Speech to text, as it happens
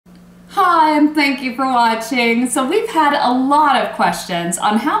and thank you for watching. So we've had a lot of questions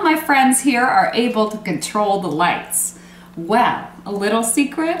on how my friends here are able to control the lights. Well, a little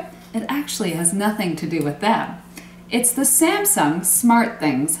secret, it actually has nothing to do with them. It's the Samsung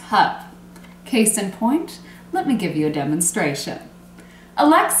SmartThings hub. Case in point, let me give you a demonstration.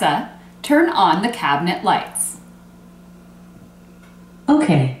 Alexa, turn on the cabinet lights.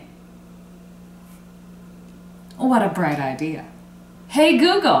 Okay. What a bright idea. Hey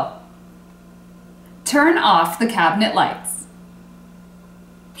Google, turn off the cabinet lights.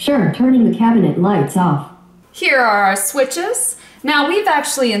 Sure, turning the cabinet lights off. Here are our switches. Now we've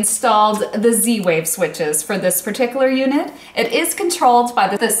actually installed the Z-Wave switches for this particular unit. It is controlled by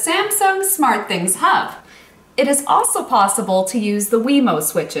the Samsung SmartThings hub. It is also possible to use the Wemo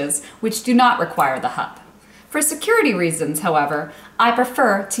switches, which do not require the hub. For security reasons, however, I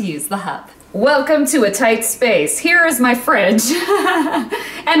prefer to use the hub. Welcome to a tight space. Here is my fridge.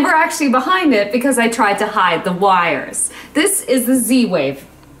 And we're actually behind it because I tried to hide the wires. This is the Z-Wave.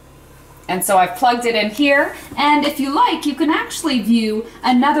 And so I've plugged it in here, and if you like, you can actually view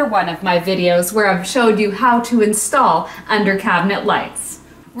another one of my videos where I've showed you how to install under cabinet lights.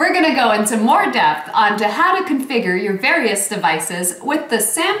 We're gonna go into more depth onto how to configure your various devices with the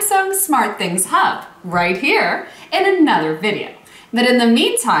Samsung SmartThings hub right here in another video. But in the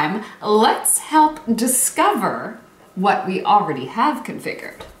meantime, let's help discover what we already have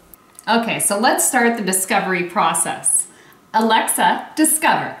configured. Okay, so let's start the discovery process. Alexa,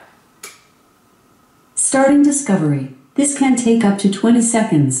 discover. Starting discovery. This can take up to 20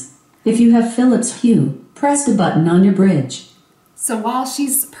 seconds. If you have Philips Hue, press the button on your bridge. So while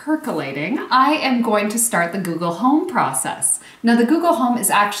she's percolating, I am going to start the Google Home process. Now the Google Home is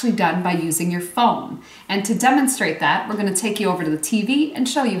actually done by using your phone. And to demonstrate that, we're going to take you over to the TV and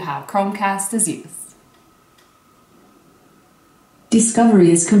show you how Chromecast is used. Discovery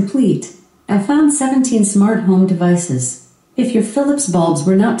is complete. I found 17 smart home devices. If your Philips bulbs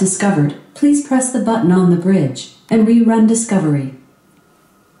were not discovered, please press the button on the bridge and rerun discovery.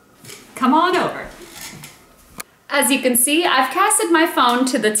 Come on over. As you can see, I've casted my phone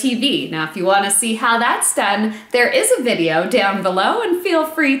to the TV. Now, if you want to see how that's done, there is a video down below and feel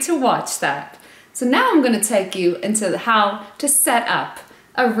free to watch that. So now I'm going to take you into how to set up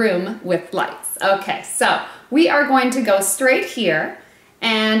a room with lights. Okay, so we are going to go straight here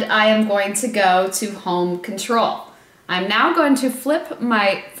and I am going to go to Home Control. I'm now going to flip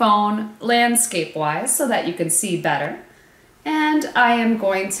my phone landscape-wise so that you can see better. And I am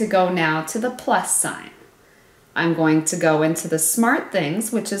going to go now to the plus sign. I'm going to go into the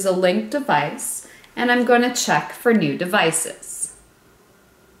SmartThings, which is a linked device, and I'm going to check for new devices.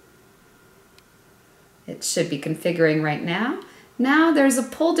 It should be configuring right now. Now there's a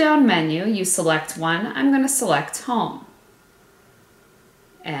pull-down menu. You select one. I'm going to select Home.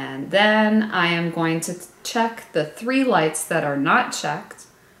 And then I am going to check the 3 lights that are not checked,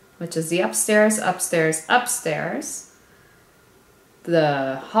 which is the upstairs, upstairs, upstairs,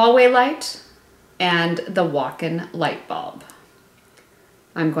 the hallway light, and the walk-in light bulb.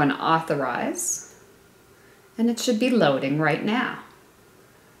 I'm going to authorize, and it should be loading right now.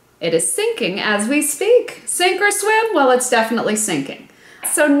 It is syncing as we speak. Sink or swim? Well, it's definitely syncing.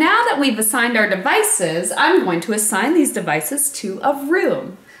 So now that we've assigned our devices, I'm going to assign these devices to a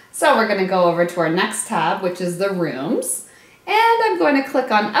room. So we're going to go over to our next tab, which is the rooms. And I'm going to click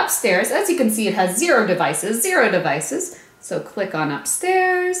on upstairs. As you can see, it has 0 devices, 0 devices. So click on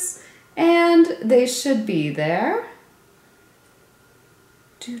upstairs, and they should be there.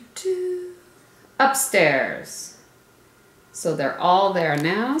 Upstairs. So they're all there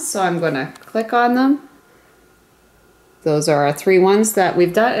now. So I'm going to click on them. Those are our 3 ones that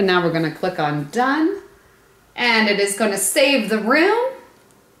we've done, and now we're going to click on Done, and it is going to save the room,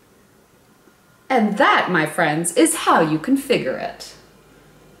 and that, my friends, is how you configure it.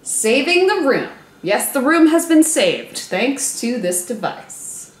 Saving the room. Yes, the room has been saved, thanks to this device.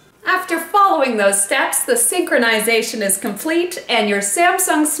 After following those steps, the synchronization is complete and your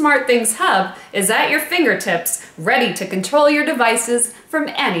Samsung SmartThings hub is at your fingertips, ready to control your devices from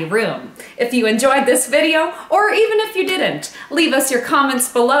any room. If you enjoyed this video, or even if you didn't, leave us your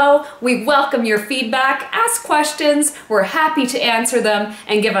comments below. We welcome your feedback, ask questions, we're happy to answer them,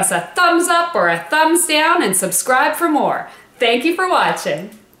 and give us a thumbs up or a thumbs down and subscribe for more. Thank you for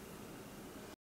watching.